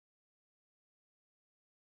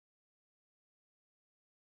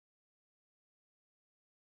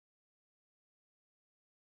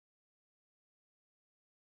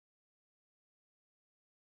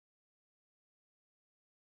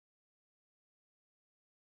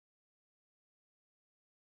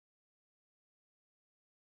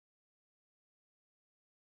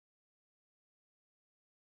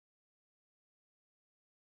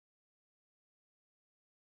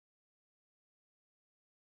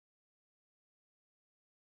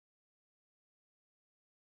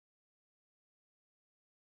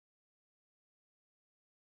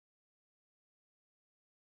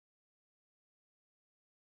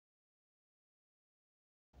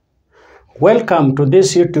Welcome to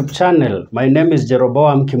this YouTube channel. My name is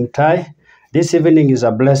Jeroboam Kimtai. This evening is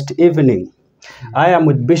a blessed evening. I am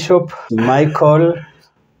with Bishop Michael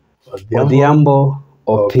Odhiambo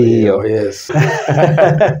Opiyo. Yes.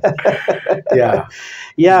 Yeah.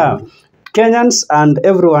 Yeah. Kenyans and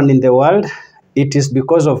everyone in the world, it is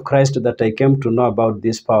because of Christ that I came to know about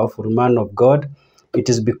this powerful man of God. It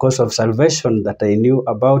is because of salvation that I knew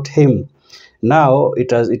about him. Now,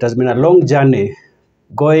 it has been a long journey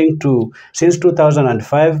going to, since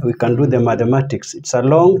 2005, we can do the mathematics. It's a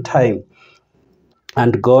long time.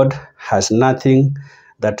 And God has nothing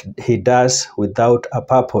that he does without a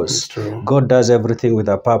purpose. God does everything with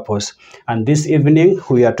a purpose. And this evening,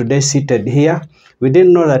 we are today seated here. We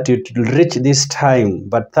didn't know that it will reach this time,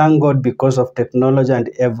 but thank God because of technology and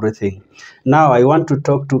everything. Now, I want to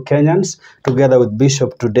talk to Kenyans together with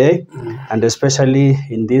Bishop today, and especially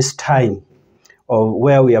in this time of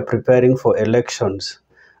where we are preparing for elections.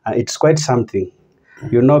 It's quite something.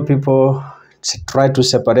 You know, people try to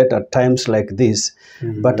separate at times like this,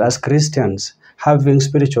 but as Christians, having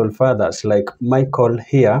spiritual fathers like Michael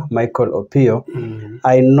here, Michael Opiyo,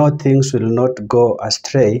 I know things will not go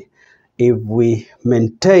astray if we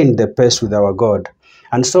maintain the pace with our God.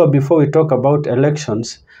 And so before we talk about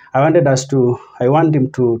elections, I want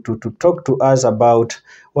him to talk to us about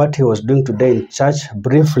what he was doing today in church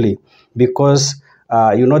briefly, because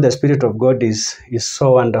you know, the Spirit of God is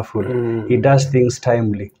so wonderful. He does things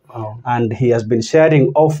timely. Wow. And he has been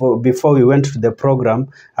sharing before we went to the program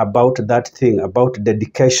about that thing, about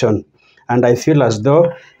dedication. And I feel as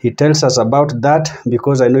though he tells us about that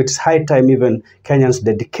because I know it's high time even Kenyans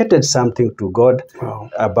dedicated something to God. Wow.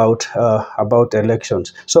 about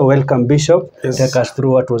elections. So welcome, Bishop. Yes. Take us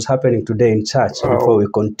through what was happening today in church before we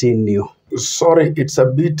continue. Sorry, it's a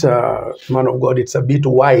bit, man of God, it's a bit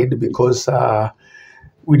wide because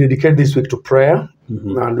we dedicate this week to prayer,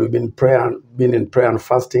 and we've been in prayer and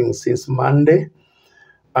fasting since Monday.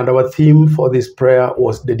 And our theme for this prayer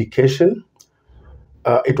was dedication.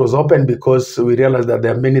 It was open because we realized that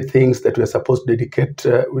there are many things that we are supposed to dedicate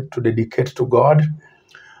to God.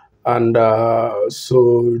 And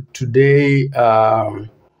so today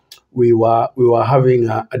we were having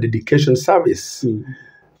a dedication service,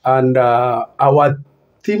 and our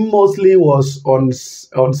theme mostly was on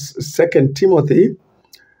 2 Timothy.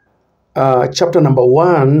 Chapter number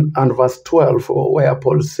 1 and verse 12, where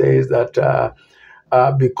Paul says that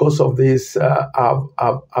because of this,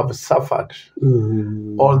 I've suffered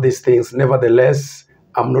all these things. Nevertheless,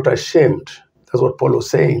 I'm not ashamed. That's what Paul was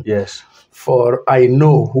saying. Yes. For I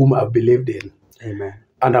know whom I've believed in. Amen.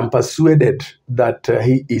 And I'm persuaded that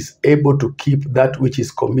he is able to keep that which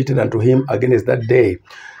is committed unto him against that day.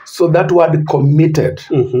 So that word committed,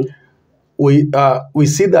 we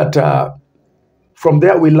see that from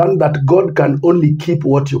there, we learn that God can only keep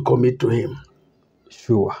what you commit to him.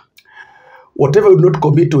 Sure. Whatever you not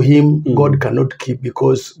commit to him, God cannot keep,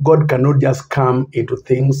 because God cannot just come into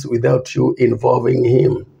things without you involving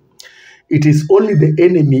him. It is only the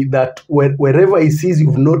enemy that wherever he sees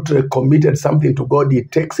you've not committed something to God, he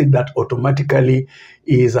takes it that automatically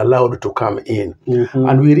he is allowed to come in.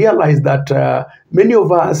 And we realize that many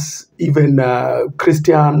of us, even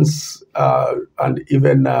Christians and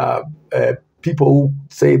even people who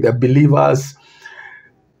say they're believers,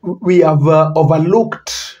 we have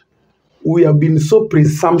overlooked, we have been so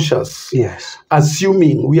presumptuous. Yes.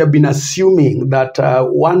 We have been assuming that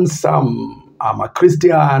once I'm a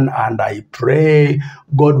Christian and I pray,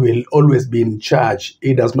 God will always be in charge.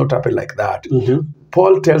 It does not happen like that.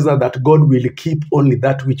 Paul tells us that God will keep only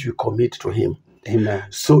that which we commit to him. Amen.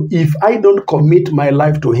 So if I don't commit my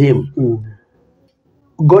life to him,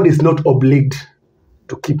 God is not obliged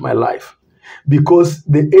to keep my life. Because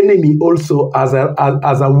the enemy also as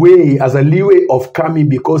a leeway of coming,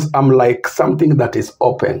 because I'm like something that is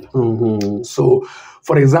open. So,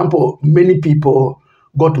 for example, many people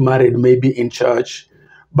got married maybe in church,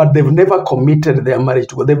 but they've never committed their marriage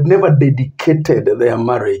to God. They've never dedicated their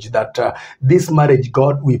marriage. That this marriage,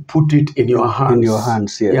 God, we put it in your hands. In your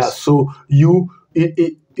hands, yes. Yeah. So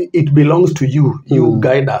it belongs to you. You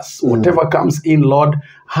guide us. Whatever comes in, Lord,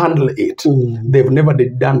 handle it. They've never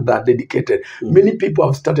done that, dedicated. Many people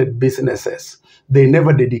have started businesses. They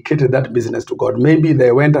never dedicated that business to God. Maybe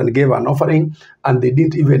they went and gave an offering and they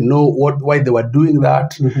didn't even know why they were doing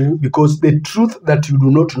that, because the truth that you do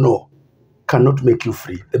not know cannot make you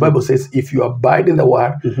free. The Bible says, if you abide in the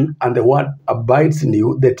word and the word abides in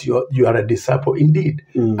you, that you are a disciple indeed,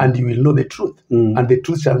 and you will know the truth, and the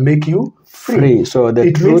truth shall make you free. So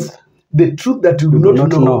the truth that you do not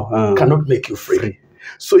know cannot make you free.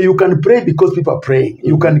 So you can pray because people are praying.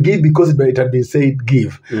 You can give because it had been said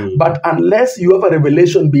give. But unless you have a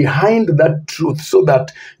revelation behind that truth, so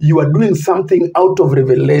that you are doing something out of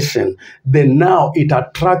revelation, then now it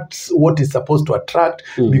attracts what is supposed to attract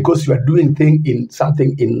because you are doing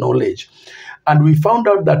something in knowledge. And we found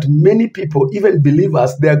out that many people, even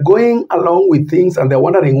believers, they are going along with things and they're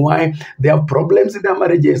wondering why they have problems in their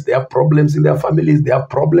marriages, they have problems in their families, they have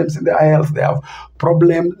problems in their health, they have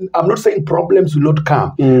problems. I'm not saying problems will not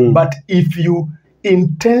come, but if you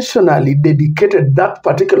intentionally dedicated that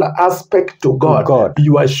particular aspect to God,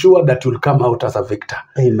 you are sure that you'll come out as a victor.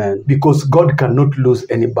 Amen. Because God cannot lose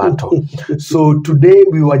any battle. So today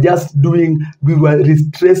we were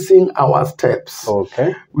retracing our steps.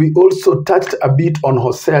 Okay. We also touched a bit on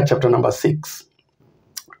Hosea chapter number 6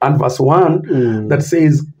 and verse 1 that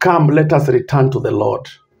says, "Come, let us return to the Lord,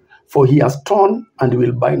 for he has torn and he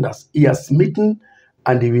will bind us. He has smitten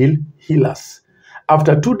and he will heal us.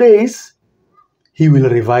 After 2 days, he will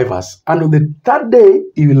revive us. And on the third day,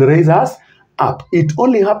 he will raise us up." It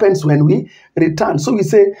only happens when we return. So we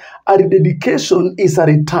say a rededication is a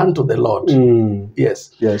return to the Lord.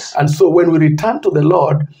 Yes. And so when we return to the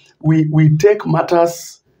Lord, we take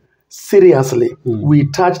matters seriously. We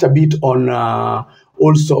touched a bit on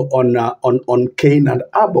also on Cain and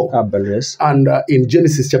Abel. Yes. And in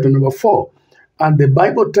Genesis chapter number 4. And the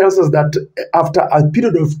Bible tells us that after a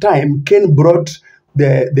period of time, Cain brought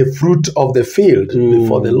the fruit of the field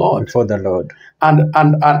before the Lord. And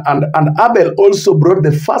Abel also brought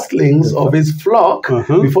the firstlings of his flock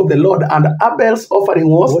before the Lord. And Abel's offering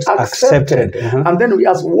was accepted. And then we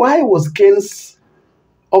ask, why was Cain's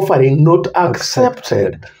offering not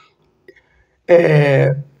accepted?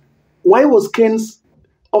 Why was Cain's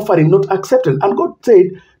offering not accepted? And God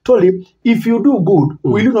told him, if you do good,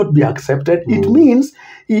 will you not be accepted? It means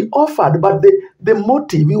he offered, but the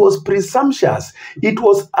motive, he was presumptuous. It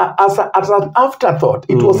was as an afterthought.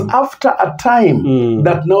 It was after a time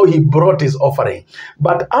that now he brought his offering.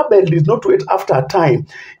 But Abel did not wait after a time.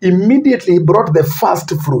 Immediately he brought the first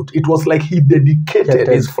fruit. It was like he dedicated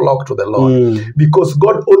his flock to the Lord. Because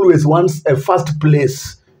God always wants a first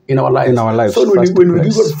place in our lives. So when we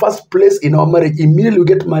give God first place in our marriage, immediately we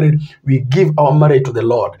get married, we give our marriage to the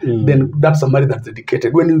Lord. Then that's a marriage that's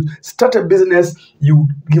dedicated. When you start a business, you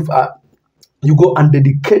go and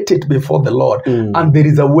dedicate it before the Lord. And there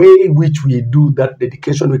is a way in which we do that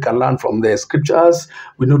dedication. We can learn from the scriptures.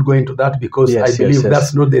 We're not going to that because I believe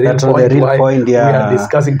that's not the real point we are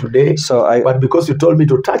discussing today. But because you told me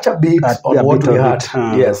to touch a bit on what we had.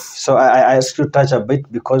 Yes. So I asked you to touch a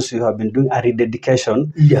bit because you have been doing a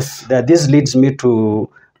rededication. Yes. This leads me to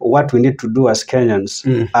what we need to do as Kenyans.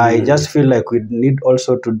 I just feel like we need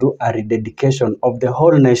also to do a rededication of the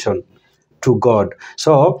whole nation to God.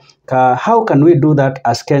 So how can we do that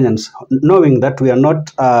as Kenyans, knowing that we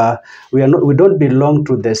don't belong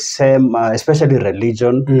to the same, especially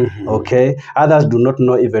religion? Okay, others do not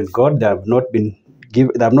know even God. They have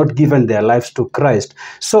not given their lives to Christ.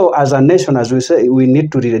 So as a nation, as we say, we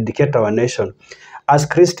need to rededicate our nation. As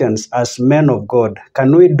Christians, as men of God,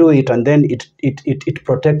 can we do it? And then it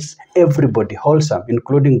protects everybody wholesome,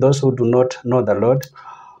 including those who do not know the Lord.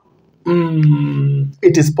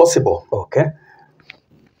 It is possible. Okay.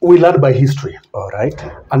 We learn by history. All right.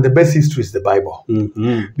 And the best history is the Bible.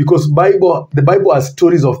 Because the Bible has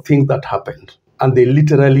stories of things that happened. And they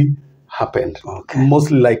literally happened. Okay.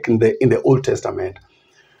 Mostly like in the Old Testament.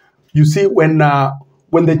 You see, when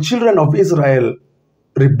the children of Israel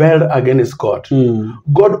rebelled against God,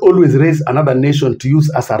 God always raised another nation to use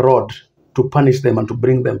as a rod to punish them and to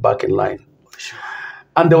bring them back in line.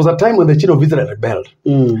 And there was a time when the children of Israel rebelled.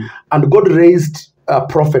 And God raised a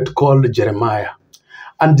prophet called Jeremiah.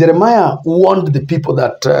 And Jeremiah warned the people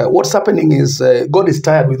that what's happening is God is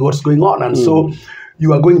tired with what's going on. And so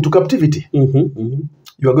you are going to captivity. You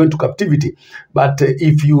are going to captivity. But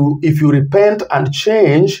if you repent and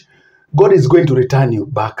change, God is going to return you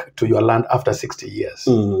back to your land after 60 years.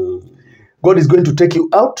 God is going to take you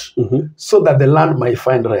out so that the land might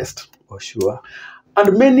find rest. For sure.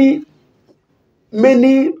 And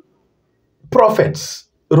many prophets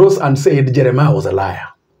rose and said Jeremiah was a liar.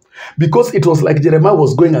 Because it was like Jeremiah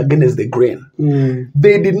was going against the grain.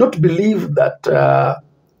 They did not believe that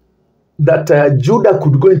Judah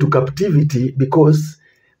could go into captivity because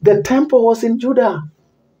the temple was in Judah.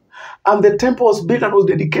 And the temple was built and was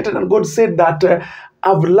dedicated. And God said that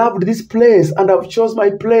I've loved this place and I've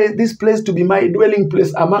chosen this place to be my dwelling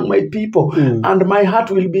place among my people. And my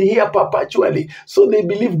heart will be here perpetually. So they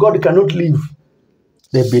believe God cannot leave.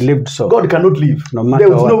 They believed so. God cannot leave. No matter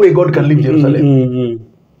there was no way God can leave Jerusalem.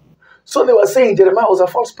 So they were saying Jeremiah was a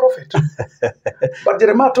false prophet. But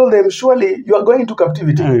Jeremiah told them, surely you are going to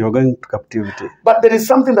captivity. You're going to captivity. But there is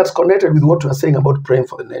something that's connected with what we are saying about praying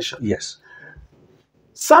for the nation. Yes.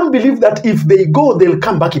 Some believe that if they go, they'll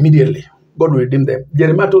come back immediately. God will redeem them.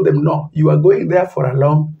 Jeremiah told them, no, you are going there for a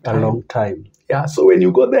long time. A long time. Yeah, so when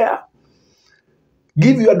you go there,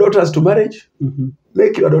 give your daughters to marriage,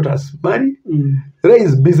 make your daughters marry,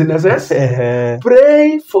 raise businesses,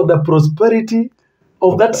 pray for the prosperity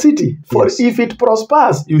of that city. For if it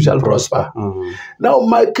prospers, you shall prosper. Now,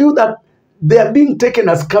 mark you that they are being taken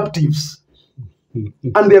as captives.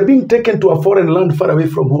 And they are being taken to a foreign land far away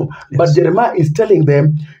from home. But Jeremiah is telling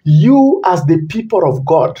them, you as the people of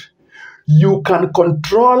God, you can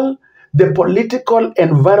control the political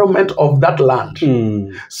environment of that land.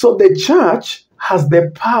 So the church has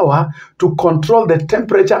the power to control the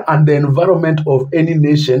temperature and the environment of any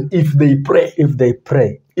nation if they pray. If they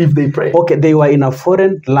pray. If they pray. Okay, they were in a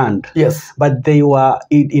foreign land. Yes. But they were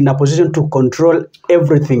in a position to control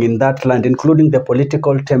everything in that land, including the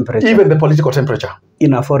political temperature. Even the political temperature.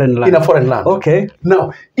 In a foreign land. In a foreign land. Okay.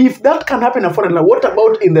 Now, if that can happen in a foreign land, what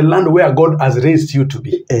about in the land where God has raised you to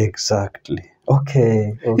be? Exactly.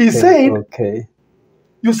 Okay. He said, okay.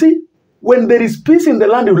 You see, when there is peace in the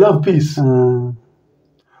land, you will have peace.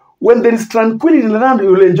 When there is tranquility in the land,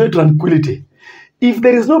 you will enjoy tranquility. If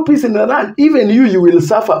there is no peace in the land, even you will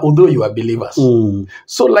suffer, although you are believers.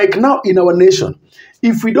 So like now in our nation,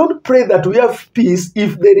 if we don't pray that we have peace,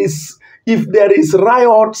 if there is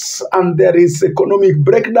riots and there is economic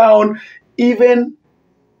breakdown, even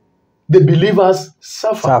the believers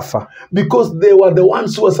suffer. Because they were the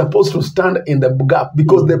ones who are supposed to stand in the gap.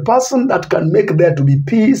 Because the person that can make there to be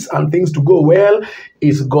peace and things to go well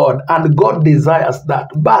is God. And God desires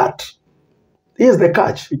that. But here's the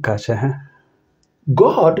catch.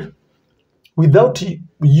 God, without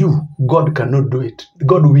you, God cannot do it.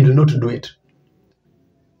 God will not do it.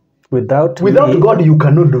 Without God, you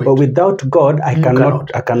cannot do it. But without God, I cannot.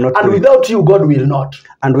 And without you, God will not.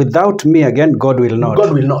 And without me, again, God will not.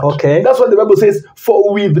 God will not. Okay. That's what the Bible says.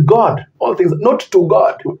 For with God, all things, not to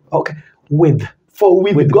God. Okay. For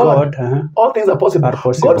with God, all things are possible.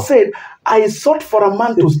 God said, I sought for a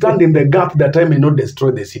man to stand in the gap that I may not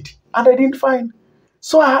destroy the city. And I didn't find.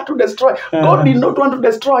 So I had to destroy. God did not want to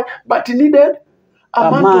destroy, but he needed a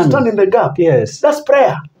man to stand in the gap. Yes. That's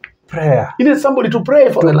prayer. He needs somebody to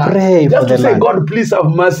pray for the land. Just to say, God, please have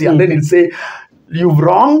mercy. And then he'll say, you've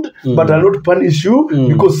wronged, but I'll not punish you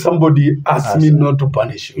because somebody asked me not to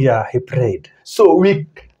punish you. Yeah, he prayed. So we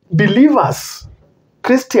believers,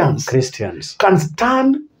 Christians can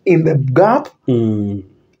stand in the gap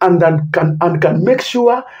and can make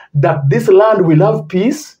sure that this land will have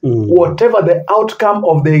peace, whatever the outcome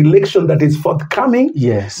of the election that is forthcoming.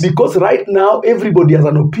 Yes. Because right now, everybody has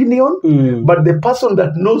an opinion, but the person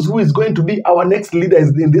that knows who is going to be our next leader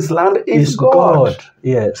in this land is God.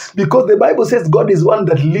 Yes. Because the Bible says God is one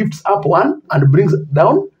that lifts up one and brings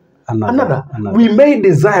down another. We may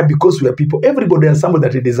desire because we are people. Everybody has someone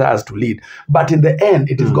that he desires to lead. But in the end,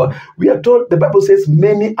 it is God. We are told, the Bible says,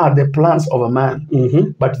 many are the plans of a man,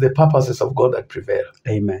 but the purposes of God that prevail.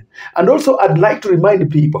 Amen. And also, I'd like to remind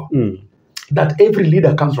people that every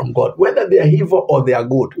leader comes from God, whether they are evil or they are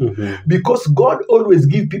good. Because God always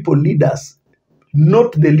gives people leaders,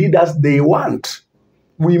 not the leaders they want.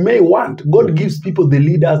 We may want. God gives people the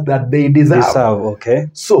leaders that they deserve. Okay.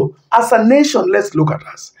 So, as a nation, let's look at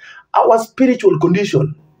us. Our spiritual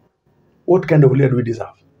condition, what kind of leader do we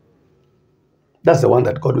deserve? That's the one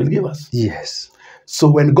that God will give us. Yes. So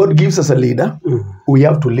when God gives us a leader, we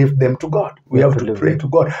have to lift them to God. We have to pray to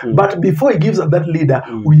God. But before he gives us that leader,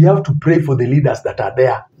 we have to pray for the leaders that are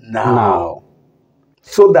there now.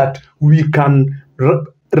 So that we can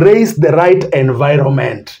raise the right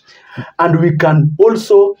environment. And we can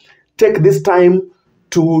also take this time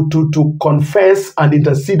to confess and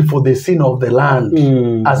intercede for the sin of the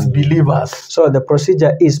land as believers. So the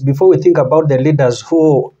procedure is, before we think about the leaders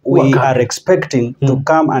who we are expecting to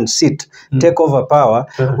come and sit, take over power,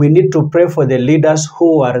 we need to pray for the leaders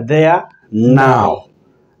who are there now.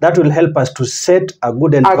 That will help us to set a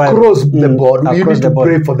good environment. Across the board. We need to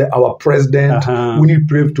pray for our president. We need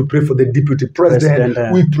to pray for the deputy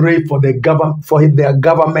president. We pray for the their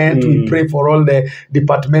government. We pray for all the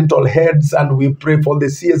departmental heads, and we pray for the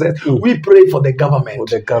CSS. We pray for the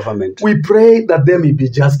government. We pray that there may be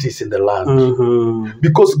justice in the land.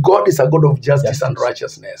 Because God is a God of justice and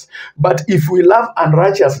righteousness. But if we love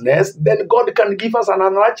unrighteousness, then God can give us an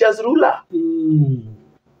unrighteous ruler.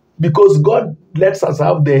 Because God lets us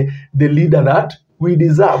have the leader that we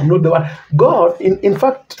deserve, not the one. God, in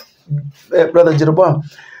fact, Brother Jeroboam,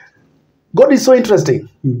 God is so interesting.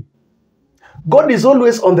 God is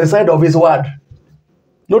always on the side of his word,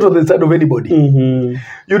 not on the side of anybody.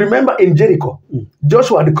 You remember in Jericho,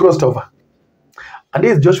 Joshua had crossed over. And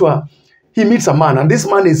this Joshua, he meets a man, and this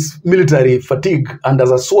man is military fatigue and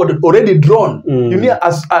has a sword already drawn. You know,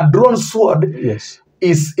 as a drawn sword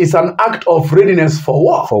is an act of readiness for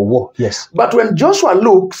war. For war, yes. But when Joshua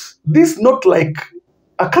looks, this is not like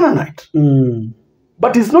a Canaanite,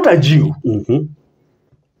 but he's not a Jew.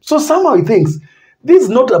 So somehow he thinks, this is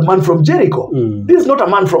not a man from Jericho. This is not a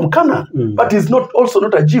man from Canaan, but he's also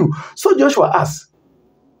not a Jew. So Joshua asks,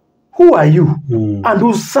 who are you? And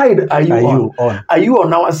whose side are you on? Are you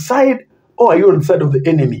on our side, or are you on the side of the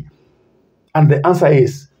enemy? And the answer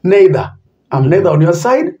is, neither. I'm neither on your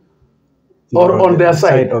side or on their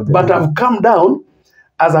side. But I've come down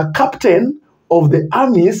as a captain of the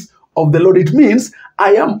armies of the Lord. It means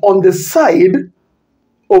I am on the side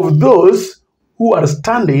of those who are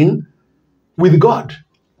standing with God.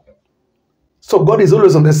 So God is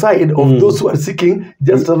always on the side of those who are seeking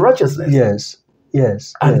justice and righteousness.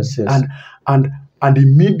 Yes. And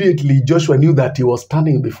immediately Joshua knew that he was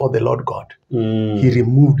standing before the Lord God. He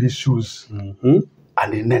removed his shoes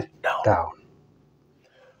and he knelt down.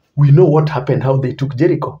 We know what happened, how they took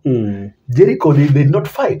Jericho. Jericho, they did not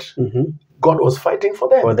fight. God was fighting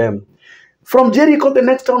for them. From Jericho, the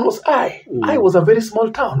next town was Ai. Ai was a very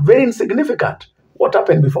small town, very insignificant. What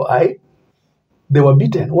happened before Ai? They were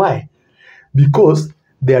beaten. Why? Because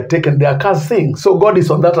they had taken their cursed thing. So God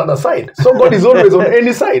is on that other side. So God is always on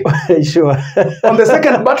any side. Sure. On the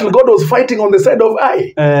second battle, God was fighting on the side of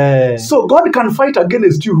Ai. So God can fight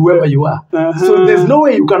against you, whoever you are. So there's no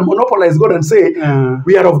way you can monopolize God and say,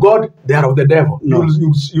 we are of God, they are of the devil. No.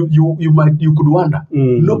 You could wonder.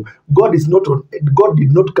 No, God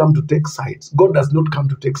did not come to take sides. God does not come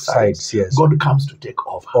to take sides. Yes. God comes to take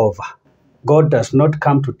over. God does not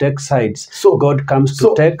come to take sides. So God comes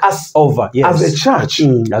to take over. Yes. As a church.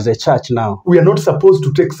 As a church now. We are not supposed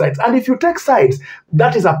to take sides. And if you take sides,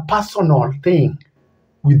 that is a personal thing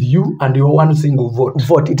with you and your one single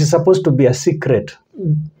vote. It is supposed to be a secret.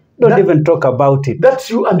 Don't even talk about it. That's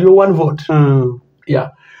you and your one vote. Yeah.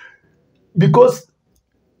 Because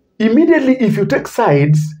immediately if you take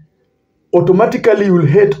sides, automatically you will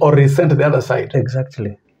hate or resent the other side.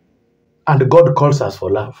 Exactly. And God calls us for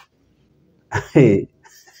love. This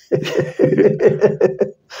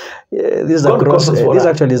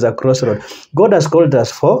actually is a crossroad. God has called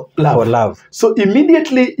us for love. So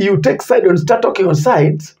immediately you take side and start talking on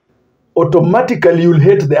sides, automatically you'll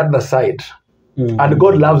hate the other side. And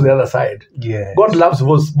God loves the other side. Yes. God loves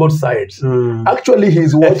both sides. Actually,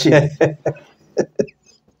 he's watching.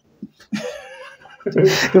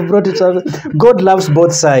 You brought it up. God loves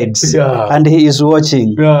both sides. And he is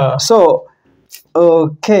watching. So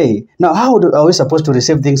okay, now how are we supposed to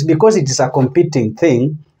receive things? Because it is a competing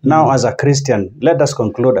thing. Now as a Christian, let us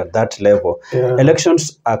conclude at that level.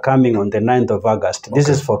 Elections are coming on the 9th of August. This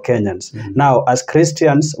is for Kenyans. Now as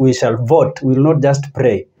Christians, we shall vote. We will not just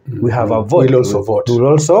pray. We have a vote. We'll also vote. We will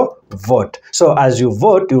also vote. So as you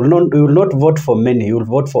vote, you will not vote for many. You will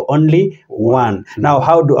vote for only one. Now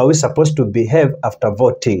how are we supposed to behave after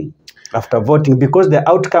voting? Because the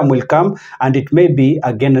outcome will come and it may be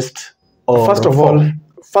against. First of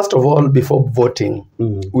all, before voting,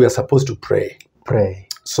 we are supposed to pray.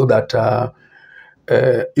 So that,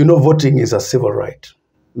 voting is a civil right.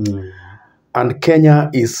 And Kenya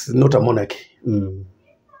is not a monarchy.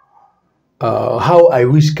 How I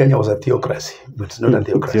wish Kenya was a theocracy, but it's not a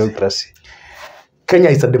theocracy. Kenya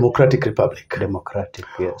is a democratic republic. Democratic,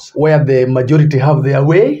 yes. Where the majority have their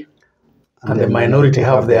way and the minority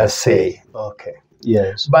have their say. Okay,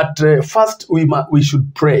 yes. But first, we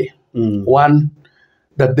should pray. One,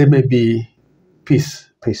 that there may be peace.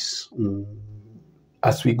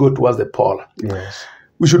 As we go towards the poll. Yes.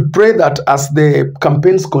 We should pray that as the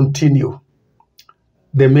campaigns continue,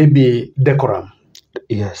 there may be decorum.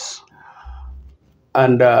 Yes.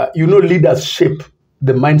 And leaders shape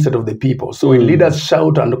the mindset of the people. So when leaders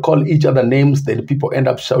shout and call each other names, then people end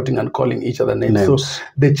up shouting and calling each other names. So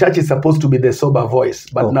the church is supposed to be the sober voice.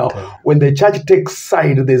 But now, when the church takes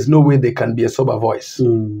side, there's no way they can be a sober voice.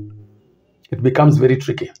 It becomes very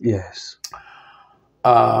tricky. Yes.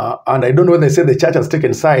 And I don't know when they say the church has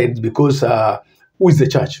taken sides because who is the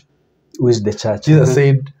church? Who is the church? Jesus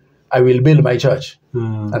said, I will build my church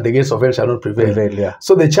and the gates of hell shall not prevail. Yeah.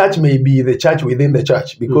 So the church may be the church within the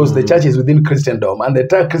church because the church is within Christendom and the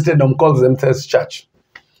entire Christendom calls themselves church.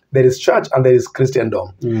 There is church and there is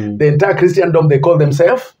Christendom. The entire Christendom, they call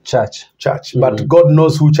themselves church. But God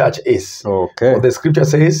knows who church is. Okay. The scripture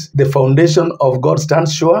says, the foundation of God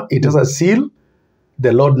stands sure. It is a seal.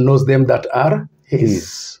 The Lord knows them that are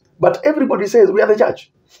his. But everybody says we are the church.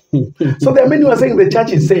 So there are many who are saying the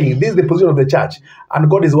church is saying this is the position of the church, and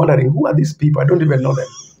God is wondering who are these people? I don't even know them.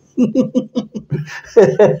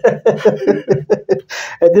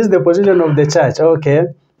 This is the position of the church. Okay.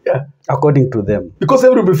 Yeah. According to them. Because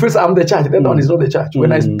everybody feels I'm the church. That one is not the church.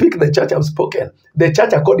 When I speak the church, I've spoken. The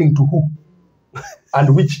church according to who?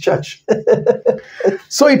 And which church?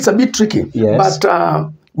 So it's a bit tricky. Yes.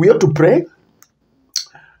 But we have to pray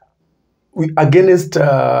against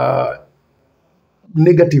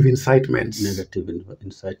negative incitements. Negative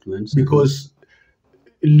incitements. Because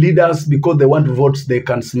leaders, because they want votes, they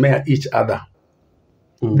can smear each other.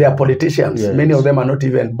 They are politicians. Yes. Many of them are not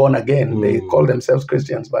even born again. They call themselves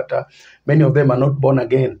Christians, but many of them are not born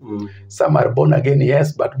again. Some are born again,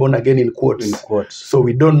 yes, but born again in quotes. In quotes. So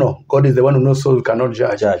we don't know. God is the one who knows, so we cannot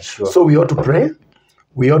judge. Sure. So we ought to pray.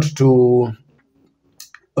 We ought to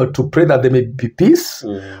pray that there may be peace.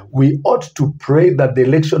 We ought to pray that the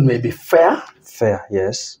election may be fair. Fair,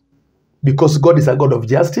 yes. Because God is a God of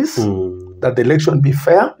justice. That the election be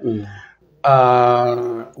fair.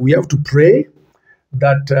 We have to pray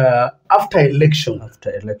that after election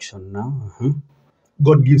now,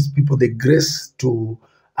 God gives people the grace to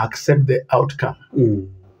accept the outcome.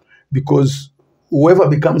 Because whoever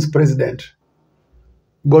becomes president,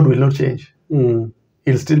 God will not change. He'll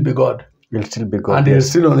still be God. He'll still be God. And he's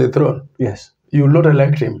still on the throne. Yes. You will not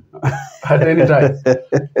elect him at any time.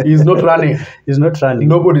 He's not running. He's not running.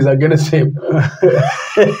 Nobody's against him.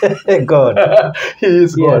 God. He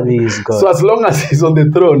is God. He is God. So as long as he's on the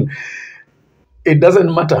throne, it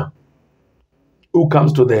doesn't matter who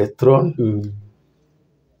comes to the throne.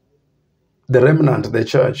 The remnant, the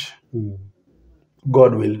church,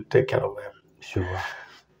 God will take care of them. Sure.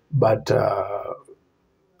 But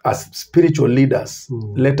as spiritual leaders,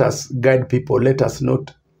 let us guide people. Let us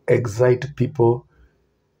not excite people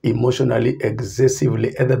emotionally,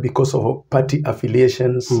 excessively, either because of party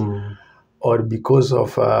affiliations or because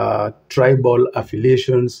of tribal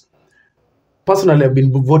affiliations. Personally, I've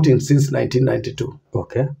been voting since 1992.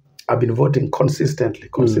 Okay. I've been voting consistently.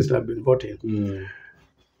 I've been voting.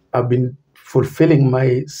 I've been fulfilling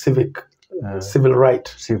my civil right.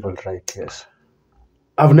 Civil right, yes.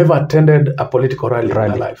 I've never attended a political rally in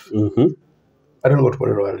my life. I don't go to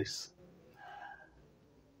political rallies.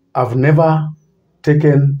 I've never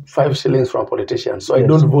taken 5 shillings from a politician. So I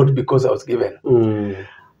don't vote because I was given.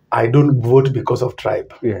 I don't vote because of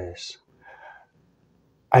tribe. Yes.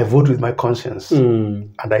 I vote with my conscience.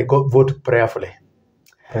 And I vote prayerfully.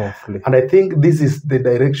 Prayerfully. And I think this is the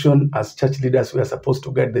direction as church leaders we are supposed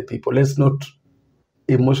to guide the people. Let's not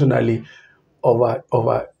emotionally charge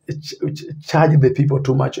the people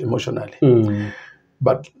too much emotionally.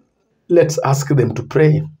 But let's ask them to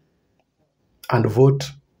pray and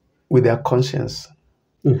vote with their conscience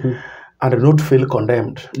and not feel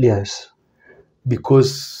condemned. Yes.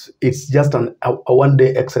 Because it's just a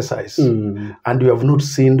one-day exercise, and you have not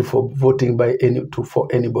sinned for voting for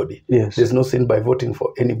anybody. Yes. There's no sin by voting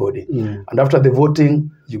for anybody. And after the voting,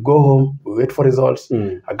 you go home, we wait for results.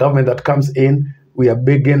 A government that comes in, we are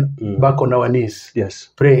begging back on our knees,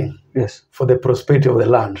 praying for the prosperity of the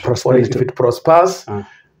land. For if it prospers,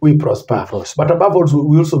 we prosper. But above all,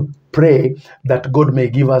 we also pray that God may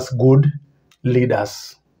give us good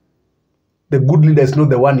leaders. The good leader is not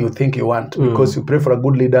the one you think you want, because you pray for a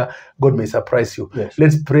good leader, God may surprise you.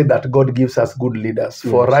 Let's pray that God gives us good leaders.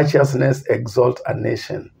 For righteousness exalt a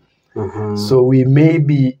nation. So we may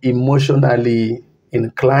be emotionally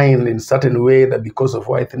inclined in certain way that because of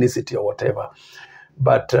our ethnicity or whatever.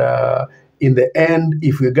 But in the end,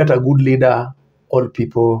 if we get a good leader, all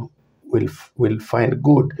people will find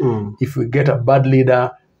good. If we get a bad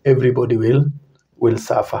leader, everybody will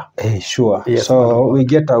suffer. Sure. Yes, so we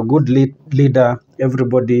get a good leader,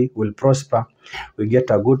 everybody will prosper. We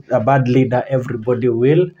get a bad leader, everybody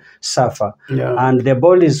will suffer. And the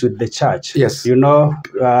ball is with the church. Yes. You know,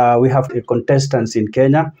 we have contestants in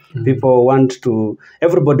Kenya.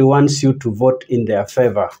 Everybody wants you to vote in their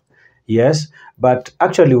favor. Yes, but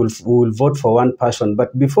actually we will vote for one person.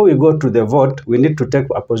 But before we go to the vote, we need to take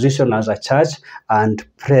a position as a church and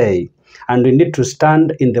pray. And we need to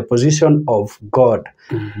stand in the position of God.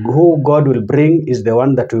 Who God will bring is the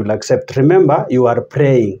one that we will accept. Remember, you are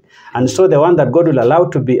praying. And so the one that God will allow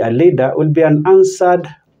to be a leader will be an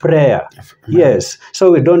answered prayer. Yes.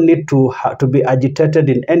 So we don't need to be agitated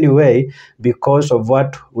in any way because of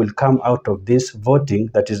what will come out of this voting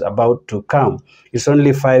that is about to come. It's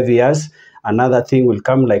only 5 years. Another thing will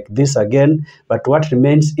come like this again. But what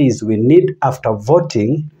remains is we need, after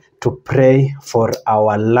voting, to pray for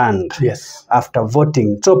our land. Yes. After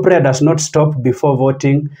voting. So prayer does not stop before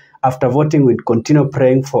voting. After voting, we continue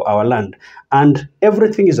praying for our land. And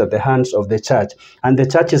everything is at the hands of the church. And the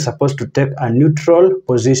church is supposed to take a neutral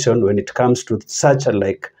position when it comes to such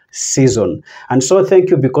a season. And so thank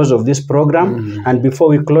you because of this program. And before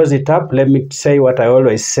we close it up, let me say what I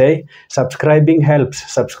always say: subscribing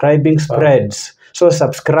helps, subscribing spreads. So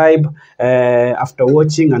subscribe after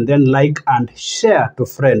watching, and then like and share to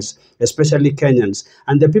friends, especially Kenyans.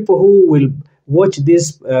 And the people who will watch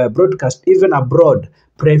this broadcast even abroad,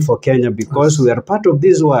 pray for Kenya, because we are part of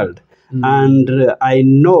this world. And I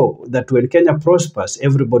know that when Kenya prospers,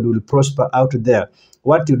 everybody will prosper out there.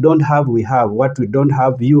 What you don't have, we have. What we don't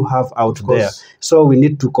have, you have out there. So we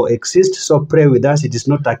need to coexist. So pray with us. It is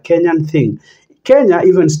not a Kenyan thing. Kenya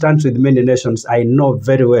even stands with many nations, I know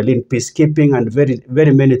very well, in peacekeeping and very,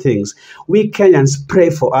 very many things. We Kenyans pray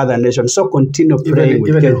for other nations. So continue praying.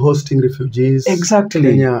 Even in hosting refugees.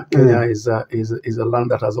 Exactly. Kenya is a land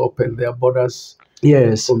that has opened their borders.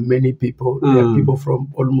 Yes. For many people. There are people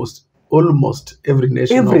from almost every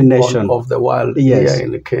nation of the world here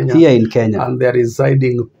in Kenya. And they're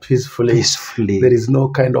residing peacefully. There is no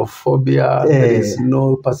kind of phobia. There is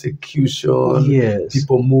no persecution.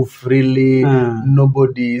 People move freely.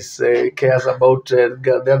 Nobody cares about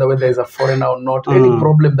the other way there is a foreigner or not. Any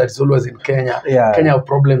problem that is always in Kenya. Kenya have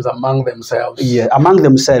problems among themselves. Among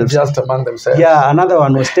themselves. Just among themselves. Another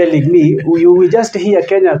one was telling me, we just hear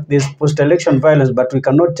Kenya, there's post-election violence, but we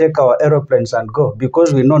cannot take our aeroplanes and go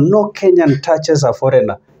because we know no Kenyan touches a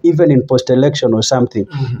foreigner, even in post-election or something.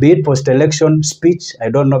 Be it post-election speech, I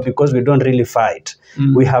don't know, because we don't really fight.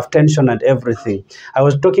 We have tension and everything. I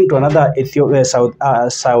was talking to another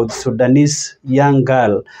South Sudanese young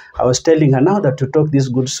girl. I was telling her, now that you talk this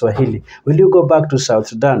good Swahili, will you go back to South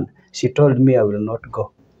Sudan? She told me, I will not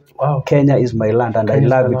go. Wow. Kenya is my land and Kenya I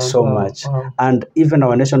love it so much. And even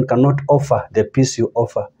our nation cannot offer the peace you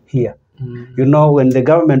offer here. You know, when the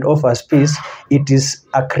government offers peace, it is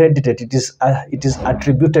accredited, it is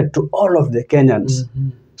attributed to all of the Kenyans.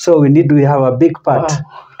 So we have a big part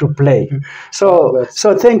to play. So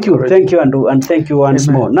thank you, and thank you once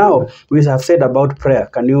more. Now we have said about prayer.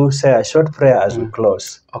 Can you say a short prayer as we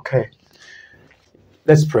close? Okay,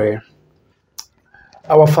 let's pray.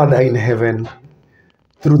 Our Father in heaven,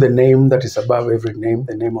 through the name that is above every name,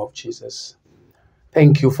 the name of Jesus,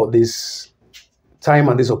 thank you for this time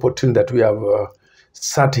and this opportunity that we have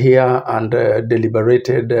sat here and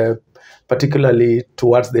deliberated, particularly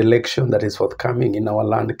towards the election that is forthcoming in our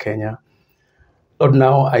land, Kenya. Lord,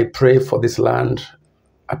 now I pray for this land.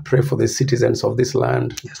 I pray for the citizens of this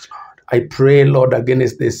land. Yes, Lord. I pray, Lord,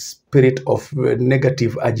 against the spirit of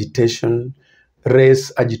negative agitation,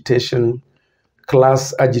 race agitation,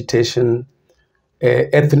 class agitation,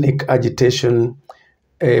 ethnic agitation,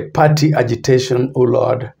 party agitation, oh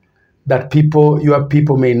Lord, that your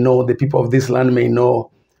people may know, the people of this land may know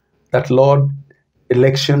that, Lord,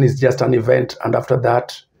 election is just an event, and after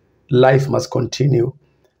that, life must continue.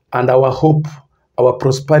 And our hope, our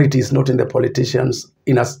prosperity is not in the politicians,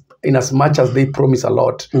 in as much as they promise a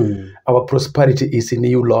lot. Our prosperity is in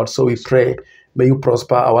you, Lord. So we pray, may you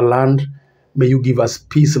prosper our land, may you give us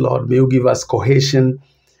peace, Lord, may you give us cohesion,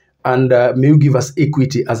 and may you give us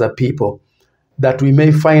equity as a people, that we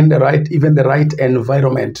may find the right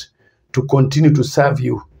environment to continue to serve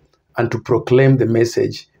you and to proclaim the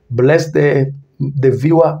message. Bless the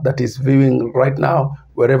viewer that is viewing right now,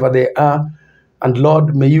 wherever they are. And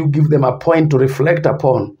Lord, may you give them a point to reflect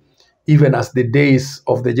upon, even as the days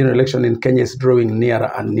of the general election in Kenya is drawing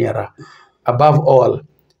nearer and nearer. Above all,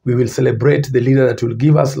 we will celebrate the leader that will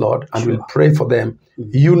give us, Lord, and we'll pray for them.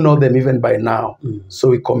 You know them even by now. So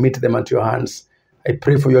we commit them into your hands. I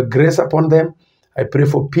pray for your grace upon them. I pray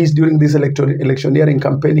for peace during this electioneering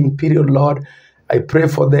campaigning period, Lord. I pray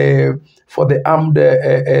for the armed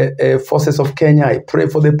forces of Kenya. I pray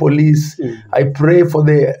for the police. I pray for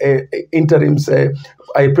the interims. I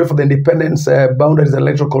pray for the Independence Boundaries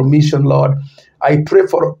Electoral Commission, Lord. I pray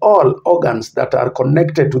for all organs that are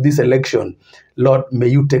connected to this election. Lord, may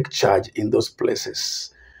you take charge in those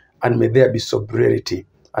places. And may there be sobriety.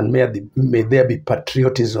 And may there be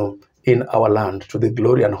patriotism in our land, to the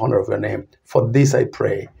glory and honor of your name. For this I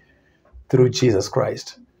pray, through Jesus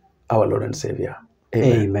Christ, our Lord and Savior.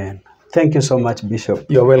 Amen. Thank you so much, Bishop.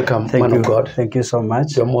 You're welcome, man of God. Thank you so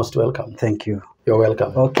much. You're most welcome. Thank you. You're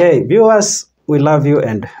welcome. Okay, viewers, we love you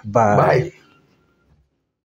and bye. Bye.